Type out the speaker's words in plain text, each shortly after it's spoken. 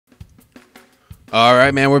All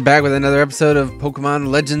right, man, we're back with another episode of Pokemon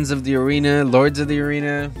Legends of the Arena, Lords of the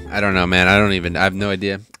Arena. I don't know, man. I have no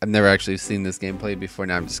idea. I've never actually seen this game played before.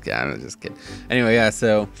 No, I'm just kidding. Anyway, yeah,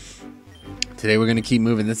 so today we're going to keep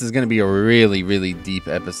moving. This is going to be a really, really deep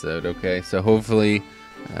episode, okay? So hopefully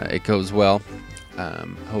it goes well.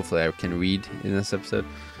 Hopefully I can read in this episode.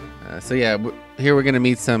 So yeah, here we're going to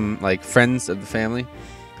meet some, like, friends of the family.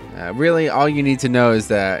 Really, all you need to know is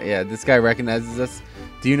that, yeah, this guy recognizes us.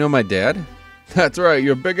 Do you know my dad? That's right,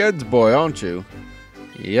 you're Big Ed's boy, aren't you?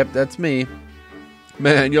 Yep, that's me.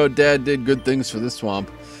 Man, your dad did good things for this swamp.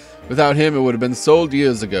 Without him, it would have been sold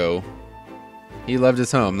years ago. He loved his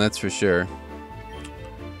home, that's for sure.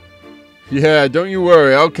 Yeah, don't you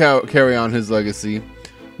worry, I'll carry on his legacy.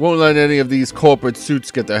 Won't let any of these corporate suits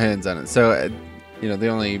get their hands on it. So, you know, the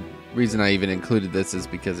only reason I even included this is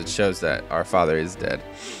because it shows that our father is dead.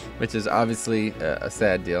 Which is obviously a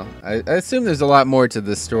sad deal. I assume there's a lot more to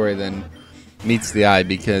this story than meets the eye,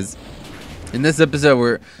 because in this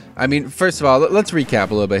episode first of all, let's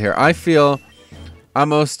recap a little bit here. I feel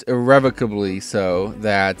almost irrevocably so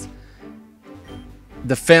that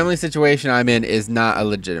the family situation I'm in is not a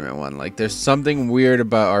legitimate one. Like, there's something weird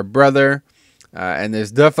about our brother, and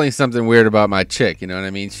there's definitely something weird about my chick, you know what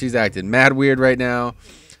I mean? She's acting mad weird right now.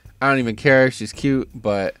 I don't even care, she's cute,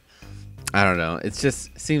 but I don't know. It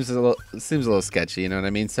just seems a little sketchy, you know what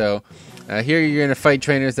I mean? So here you're gonna fight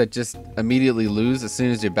trainers that just immediately lose as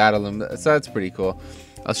soon as you battle them. So that's pretty cool.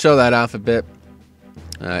 I'll show that off a bit.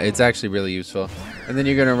 It's actually really useful. And then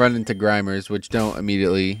you're gonna run into Grimers, which don't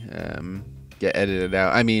immediately get edited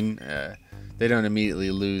out. I mean, they don't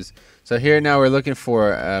immediately lose. So here now we're looking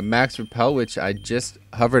for Max Repel, which I just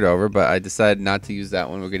hovered over, but I decided not to use that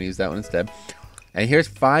one. We're gonna use that one instead. And here's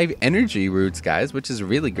 5 energy roots, guys, which is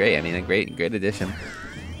really great. I mean, a great addition.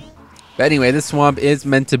 But anyway, this swamp is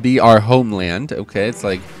meant to be our homeland, okay? It's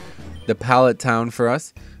like the pallet town for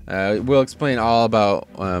us. We'll explain all about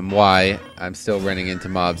why I'm still running into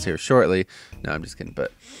mobs here shortly. No, I'm just kidding.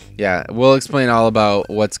 But yeah, we'll explain all about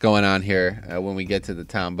what's going on here when we get to the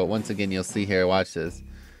town. But once again, you'll see here, watch this.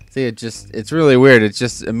 See, it's really weird. It's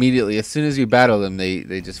just immediately, as soon as you battle them,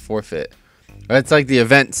 they just forfeit. It's like the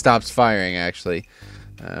event stops firing, actually.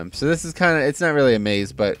 So this is kind of, it's not really a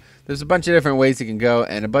maze, but there's a bunch of different ways you can go,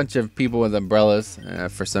 and a bunch of people with umbrellas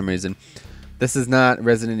for some reason. This is not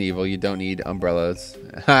Resident Evil. You don't need umbrellas.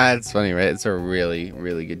 It's funny, right? It's a really,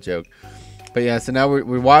 really good joke. But yeah, so now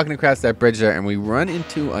we're walking across that bridge there, and we run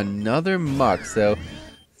into another muck. So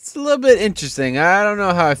it's a little bit interesting. I don't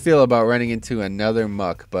know how I feel about running into another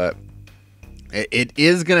muck, but it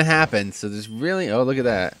is going to happen. So there's really, oh, look at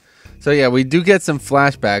that. So yeah, we do get some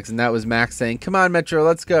flashbacks, and that was Max saying, "Come on, Metro,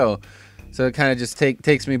 let's go." So it kind of just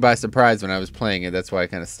takes me by surprise when I was playing it. That's why I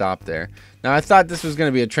kind of stopped there. Now, I thought this was going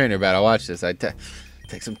to be a trainer battle. Watch this. I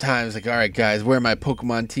take some time. It's like, all right, guys, where my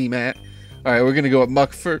Pokemon team at? All right, we're going to go with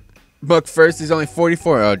Muck first. He's only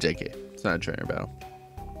 44. Oh, JK. It's not a trainer battle.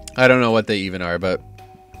 I don't know what they even are, but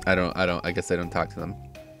I guess I don't talk to them.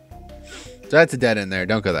 So that's a dead end there.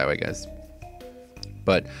 Don't go that way, guys.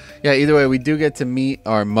 But yeah, either way, we do get to meet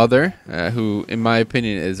our mother, who, in my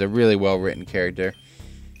opinion, is a really well-written character.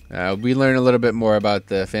 We learn a little bit more about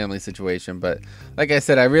the family situation, but like I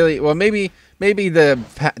said, maybe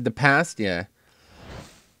the past, yeah.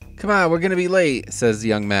 Come on, we're gonna be late, says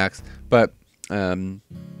young Max. But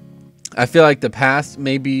I feel like the past,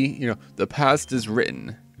 maybe, you know, the past is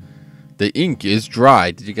written, the ink is dry.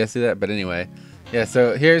 Did you guys see that? But anyway. Yeah,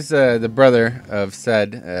 so here's the brother of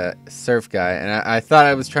said surf guy, and I thought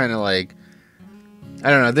I was trying to, like, I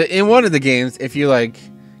don't know, in one of the games, if you, like,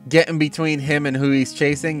 get in between him and who he's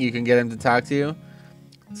chasing, you can get him to talk to you.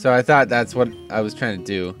 So I thought that's what I was trying to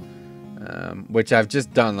do, which I've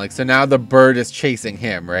just done. Like, so now the bird is chasing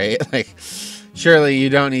him, right? Like, surely you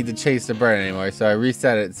don't need to chase the bird anymore. So I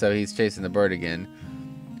reset it so he's chasing the bird again.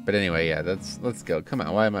 But anyway, yeah, let's go. Come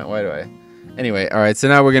on, why do I? Anyway, all right, so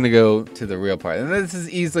now we're going to go to the real part. And this is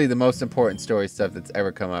easily the most important story stuff that's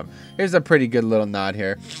ever come up. Here's a pretty good little nod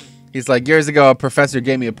here. He's like, years ago, a professor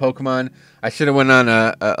gave me a Pokemon. I should have went on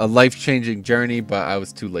a life-changing journey, but I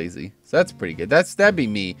was too lazy. So that's pretty good. That'd be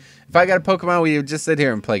me. If I got a Pokemon, we would just sit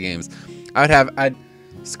here and play games. I'd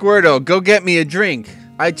Squirtle, go get me a drink.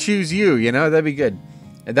 I choose you, you know? That'd be good.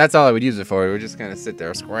 And that's all I would use it for. We would just kind of sit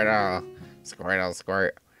there, Squirtle, Squirtle,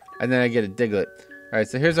 Squirt. And then I get a Diglett. All right,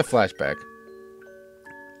 so here's a flashback.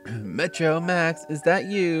 Metro, Max, is that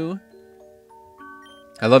you?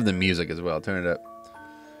 I love the music as well. Turn it up.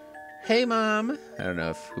 Hey, Mom. I don't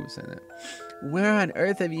know who was saying that. Where on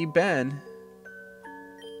earth have you been?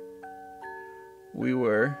 We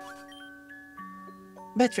were...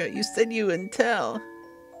 Metro, you said you wouldn't tell.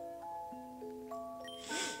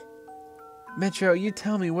 Metro, you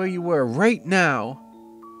tell me where you were right now.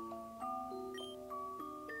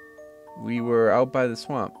 We were out by the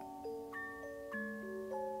swamp.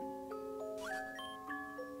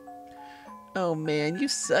 Oh man, you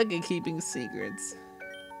suck at keeping secrets.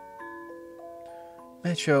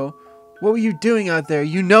 Metro, what were you doing out there?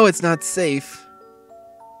 You know it's not safe.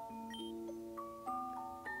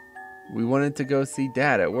 We wanted to go see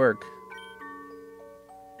Dad at work.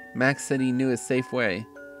 Max said he knew a safe way.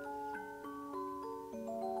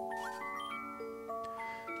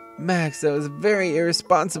 Max, that was very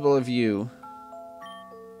irresponsible of you.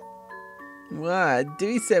 What?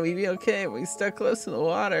 Dewey said we'd be okay if we stuck close to the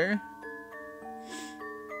water.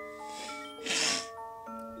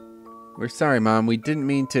 We're sorry, Mom. We didn't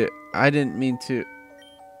mean to. I didn't mean to.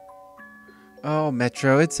 Oh,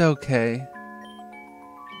 Metro, it's okay.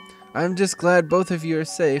 I'm just glad both of you are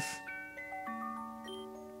safe.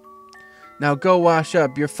 Now go wash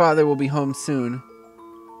up. Your father will be home soon.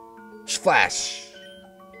 Flash!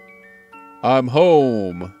 I'm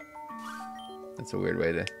home. That's a weird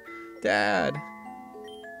way to... Dad!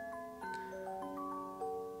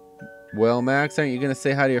 Well, Max, aren't you going to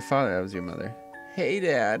say hi to your father? That was your mother. Hey,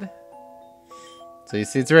 Dad. So you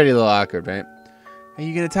see, it's already a little awkward, right? Are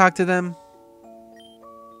you going to talk to them?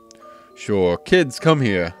 Sure. Kids, come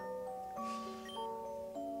here.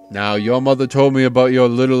 Now, your mother told me about your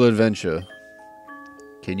little adventure.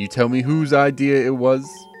 Can you tell me whose idea it was?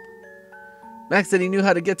 Max said he knew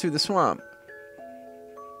how to get through the swamp.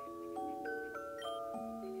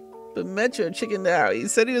 But Metro chickened out. He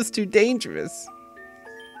said he was too dangerous.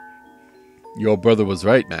 Your brother was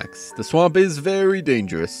right, Max. The swamp is very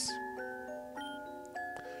dangerous.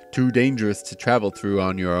 Too dangerous to travel through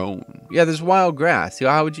on your own. Yeah, there's wild grass.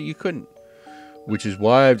 How would you? You couldn't. Which is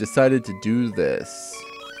why I've decided to do this.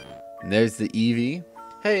 And there's the Eevee.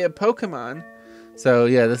 Hey, a Pokemon. So,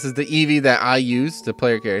 yeah, this is the Eevee that I use, the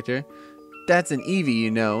player character. That's an Eevee,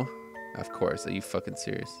 you know. Of course. Are you fucking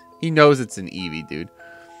serious? He knows it's an Eevee, dude.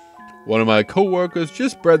 One of my co-workers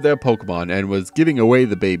just bred their Pokemon and was giving away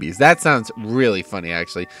the babies. That sounds really funny,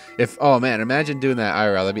 actually. Oh, man, imagine doing that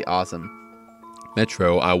IRL. That'd be awesome.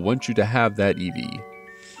 Metro, I want you to have that Eevee.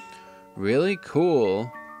 Really?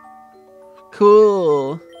 Cool.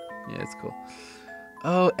 Cool. Yeah, it's cool.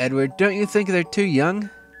 Oh, Edward, don't you think they're too young?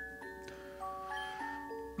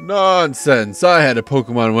 Nonsense. I had a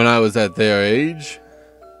Pokemon when I was at their age.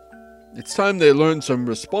 It's time they learned some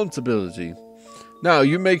responsibility. Now,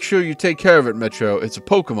 you make sure you take care of it, Metro. It's a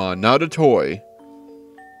Pokemon, not a toy.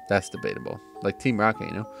 That's debatable. Like Team Rocket,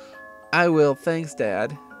 you know? I will. Thanks,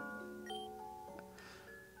 Dad.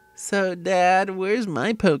 So, Dad, where's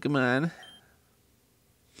my Pokemon?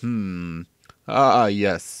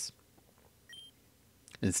 Yes.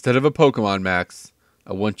 Instead of a Pokemon, Max,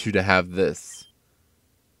 I want you to have this.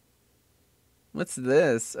 What's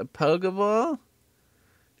this? A Pokeball?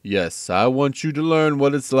 Yes, I want you to learn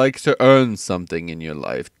what it's like to earn something in your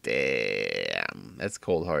life. Damn. That's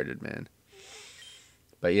cold-hearted, man.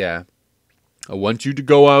 But yeah. I want you to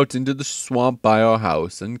go out into the swamp by our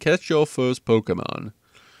house and catch your first Pokemon.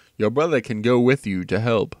 Your brother can go with you to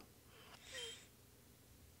help.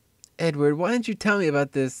 Edward, why didn't you tell me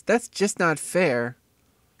about this? That's just not fair.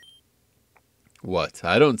 What?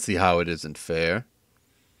 I don't see how it isn't fair.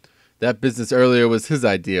 That business earlier was his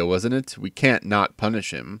idea, wasn't it? We can't not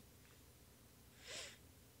punish him.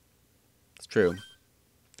 It's true.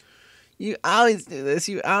 You always do this.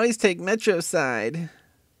 You always take Metro's side.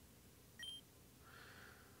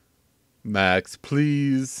 Max,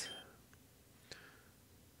 please.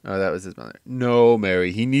 Oh, that was his mother. No,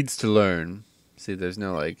 Mary, he needs to learn. See, there's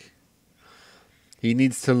no, like... He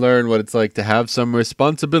needs to learn what it's like to have some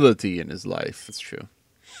responsibility in his life. It's true.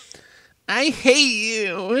 I hate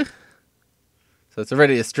you. So it's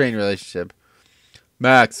already a strained relationship.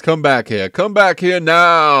 Max, come back here. Come back here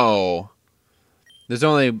now. There's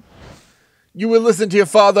only... You will listen to your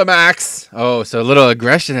father, Max. Oh, so a little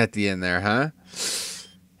aggression at the end there, huh?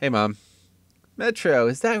 Hey, Mom. Metro,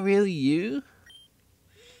 is that really you?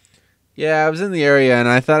 Yeah, I was in the area and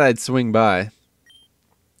I thought I'd swing by.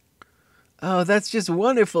 Oh, that's just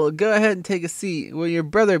wonderful. Go ahead and take a seat. Will your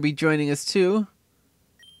brother be joining us too?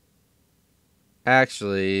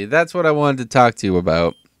 Actually, that's what I wanted to talk to you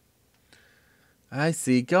about. I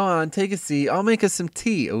see. Go on, take a seat. I'll make us some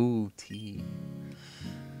tea. Ooh, tea.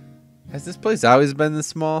 Has this place always been this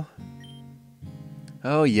small?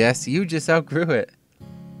 Oh, yes, you just outgrew it.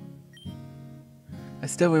 I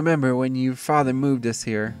still remember when your father moved us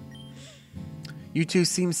here. You two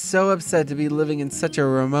seemed so upset to be living in such a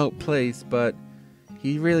remote place, but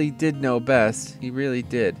he really did know best. He really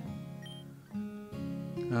did.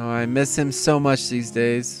 Oh, I miss him so much these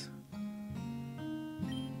days.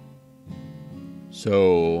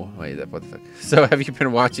 So, wait, what the fuck? So, have you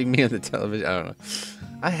been watching me on the television? I don't know.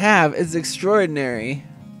 I have. It's extraordinary.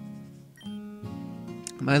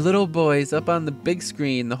 My little boy's up on the big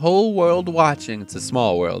screen, the whole world watching. It's a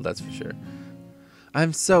small world, that's for sure.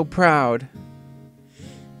 I'm so proud.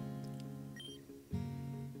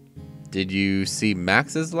 Did you see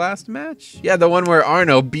Max's last match? Yeah, the one where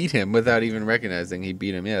Arno beat him without even recognizing he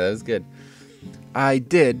beat him. Yeah, that was good. I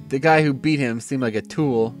did. The guy who beat him seemed like a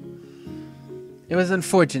tool. It was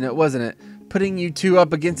unfortunate, wasn't it? Putting you two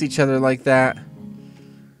up against each other like that.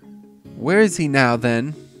 Where is he now,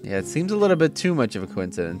 then? Yeah, it seems a little bit too much of a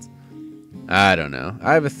coincidence. I don't know.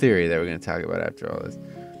 I have a theory that we're going to talk about after all this.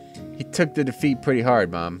 He took the defeat pretty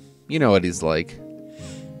hard, Mom. You know what he's like.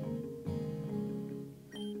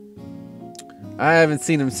 I haven't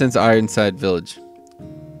seen him since Ironside Village.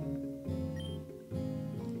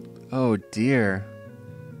 Oh, dear.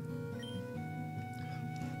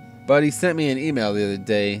 But he sent me an email the other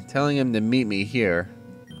day telling him to meet me here.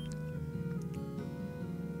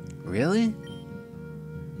 Really?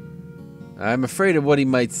 I'm afraid of what he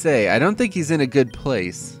might say. I don't think he's in a good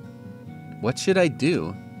place. What should I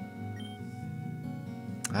do?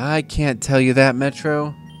 I can't tell you that,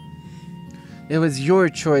 Metro. It was your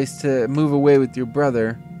choice to move away with your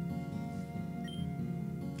brother.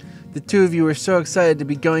 The two of you were so excited to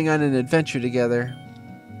be going on an adventure together.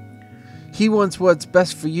 He wants what's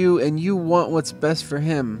best for you, and you want what's best for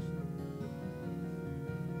him.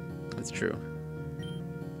 That's true.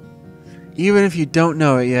 Even if you don't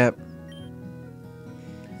know it yet.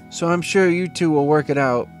 So I'm sure you two will work it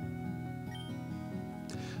out.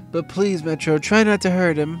 But please, Metro, try not to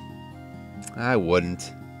hurt him. I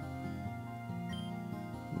wouldn't.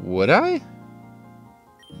 Would I?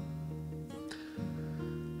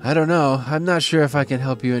 I don't know. I'm not sure if I can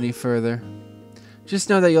help you any further. Just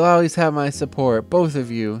know that you'll always have my support, both of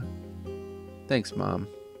you. Thanks, Mom.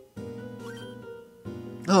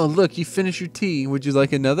 Oh, look, you finished your tea. Would you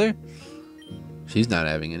like another? She's not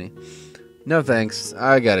having any. No, thanks.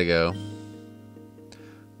 I gotta go.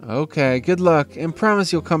 Okay, good luck, and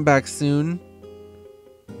promise you'll come back soon.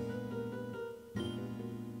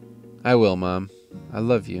 I will, Mom. I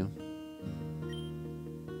love you.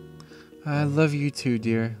 I love you too,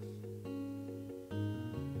 dear.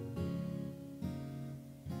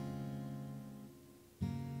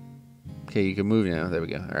 Okay, you can move now. There we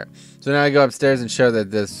go. Alright. So now I go upstairs and show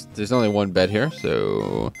that there's only one bed here.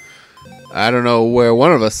 So I don't know where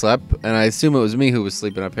one of us slept. And I assume it was me who was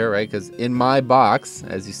sleeping up here, right? Because in my box,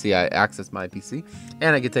 as you see, I access my PC.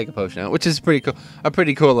 And I can take a potion out, which is pretty cool. A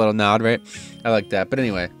pretty cool little nod, right? I like that. But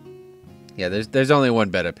anyway. Yeah, there's only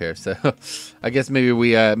one bed up here. So I guess maybe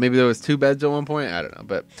maybe there was two beds at one point. I don't know.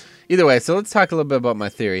 But either way, so let's talk a little bit about my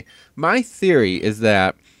theory. My theory is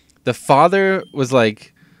that the father was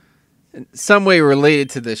like in some way related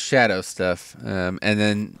to this shadow stuff, and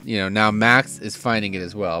then now Max is finding it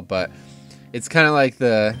as well. But it's kind of like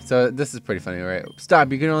so this is pretty funny, right?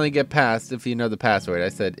 Stop! You can only get past if you know the password. I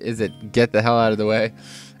said, "Is it get the hell out of the way?"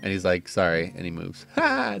 And he's like, "Sorry," and he moves.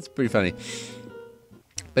 Ha! It's pretty funny.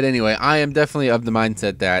 But anyway, I am definitely of the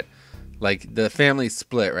mindset that, like, the family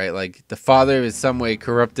split, right? Like, the father is some way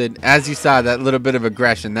corrupted. As you saw, that little bit of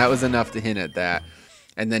aggression, that was enough to hint at that.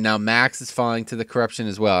 And then now Max is falling to the corruption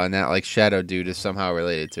as well, and that, like, shadow dude is somehow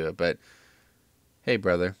related to it. But, hey,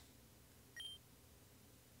 brother.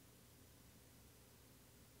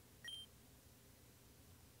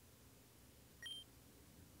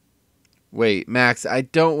 Wait, Max, I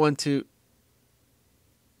don't want to...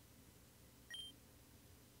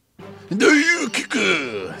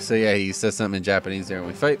 So yeah, he says something in Japanese there when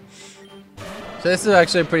we fight. So this is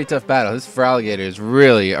actually a pretty tough battle. This Feraligatr is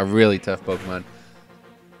really a really tough Pokemon.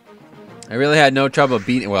 I really had no trouble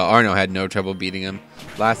beating... Well, Arno had no trouble beating him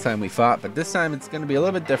last time we fought. But this time it's going to be a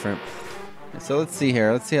little bit different. So let's see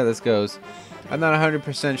here. Let's see how this goes. I'm not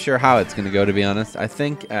 100% sure how it's going to go, to be honest. I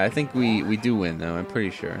think we do win, though. I'm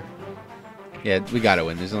pretty sure. Yeah, we gotta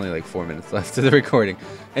win. There's only like 4 minutes left to the recording.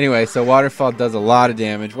 Anyway, so Waterfall does a lot of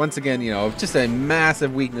damage. Once again, just a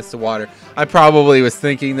massive weakness to water. I probably was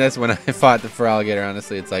thinking this when I fought the Feraligatr,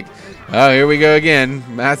 honestly. It's like, oh, here we go again.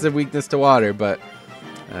 Massive weakness to water, but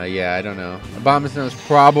yeah, I don't know. Abomasnow is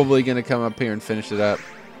probably going to come up here and finish it up.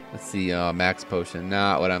 Let's see, Max Potion.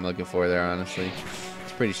 Not what I'm looking for there, honestly.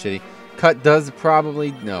 It's pretty shitty. Cut does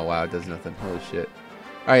probably... No, wow, it does nothing. Holy shit.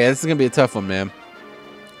 Alright, yeah, this is going to be a tough one, man.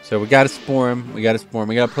 So we got to spore him. We got to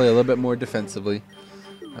play a little bit more defensively.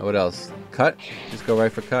 What else? Cut? Just go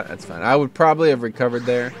right for cut? That's fine. I would probably have recovered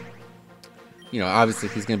there. Obviously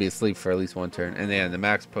he's going to be asleep for at least one turn. And then the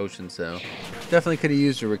Max Potion, so definitely could have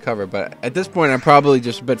used to recover. But at this point, I'm probably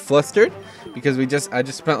just a bit flustered because I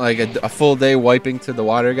just spent like a full day wiping to the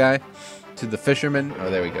water guy, to the fisherman. Oh,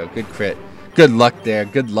 there we go. Good crit. Good luck there.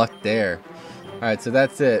 Good luck there. All right, so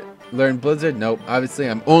that's it. Learn Blizzard? Nope. Obviously,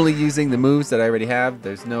 I'm only using the moves that I already have.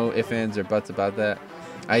 There's no ifs, ands, or buts about that.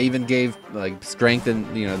 I even gave like strength and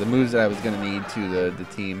the moves that I was gonna need to the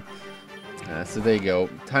team. So there you go.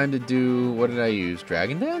 Time to do, what did I use?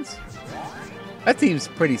 Dragon Dance? That seems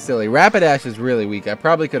pretty silly. Rapidash is really weak. I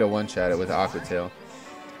probably could have one-shot it with Aqua Tail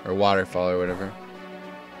or Waterfall or whatever.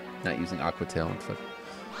 Not using Aqua Tail and flip.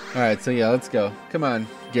 All right, so yeah, let's go. Come on,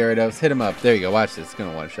 Gyarados, hit him up. There you go. Watch this. It's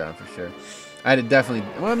gonna one-shot him for sure. I had to definitely.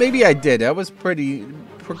 Well, maybe I did. That was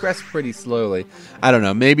progressed pretty slowly. I don't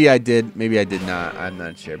know. Maybe I did. Maybe I did not. I'm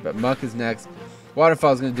not sure. But Muck is next.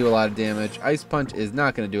 Waterfall is going to do a lot of damage. Ice Punch is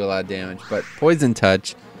not going to do a lot of damage. But Poison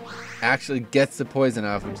Touch actually gets the poison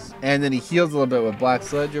off. And then he heals a little bit with Black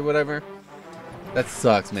Sludge or whatever. That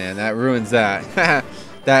sucks, man. That ruins that.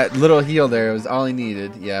 That little heal there was all he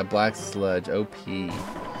needed. Yeah, Black Sludge. OP.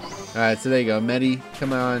 Alright, so there you go. Medi,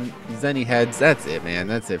 come on. Zenny Heads. That's it, man.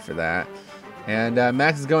 That's it for that. And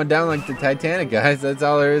Max is going down like the Titanic, guys. That's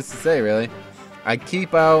all there is to say, really. I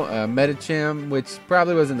keep out Medicham, which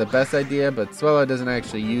probably wasn't the best idea, but Swellow doesn't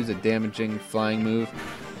actually use a damaging flying move.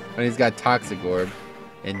 And he's got Toxic Orb.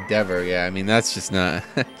 Endeavor, yeah, I mean, that's just not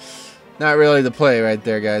not really the play right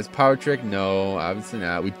there, guys. Power Trick, no, obviously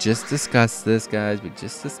not. We just discussed this, guys. We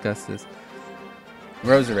just discussed this.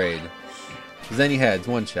 Roserade. Zenny Heads,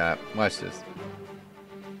 one shot. Watch this.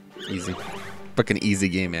 Easy. Fucking easy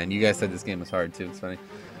game, man. You guys said this game was hard, too. It's funny.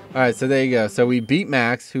 Alright, so there you go. So we beat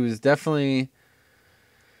Max, who is definitely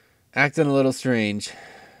acting a little strange.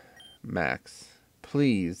 Max,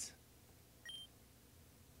 please.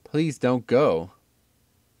 Please don't go.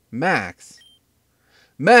 Max.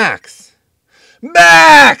 Max!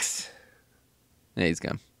 Max! Yeah, he's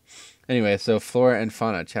gone. Anyway, so Flora and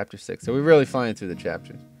Fauna, Chapter 6. So we're really flying through the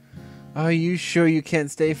chapters. Are you sure you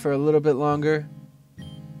can't stay for a little bit longer?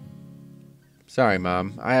 Sorry,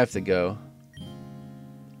 Mom. I have to go.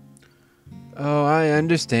 Oh, I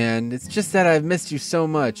understand. It's just that I've missed you so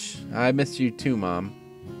much. I missed you too, Mom.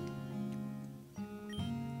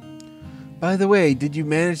 By the way, did you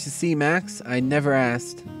manage to see Max? I never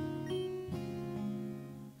asked.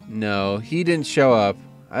 No, he didn't show up.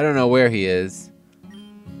 I don't know where he is.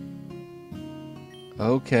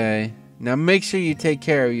 Okay. Now make sure you take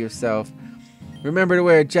care of yourself. Remember to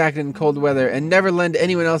wear a jacket in cold weather and never lend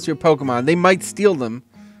anyone else your Pokemon. They might steal them.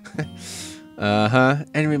 Uh-huh.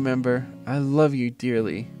 And remember, I love you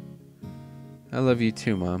dearly. I love you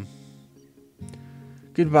too, Mom.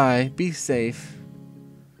 Goodbye. Be safe.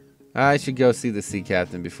 I should go see the Sea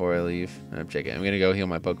Captain before I leave. I'm checking. I'm going to go heal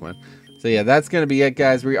my Pokemon. So yeah, that's going to be it,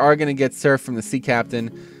 guys. We are going to get Surf from the Sea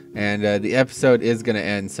Captain, and the episode is going to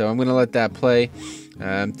end. So I'm going to let that play.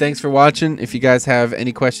 Thanks for watching. If you guys have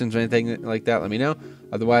any questions or anything like that, let me know.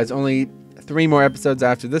 Otherwise, only 3 more episodes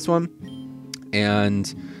after this one.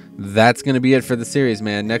 And that's going to be it for the series,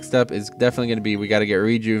 man. Next up is definitely going to be, we got to get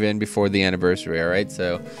Rejuve in before the anniversary, all right?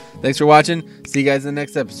 So thanks for watching. See you guys in the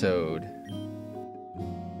next episode.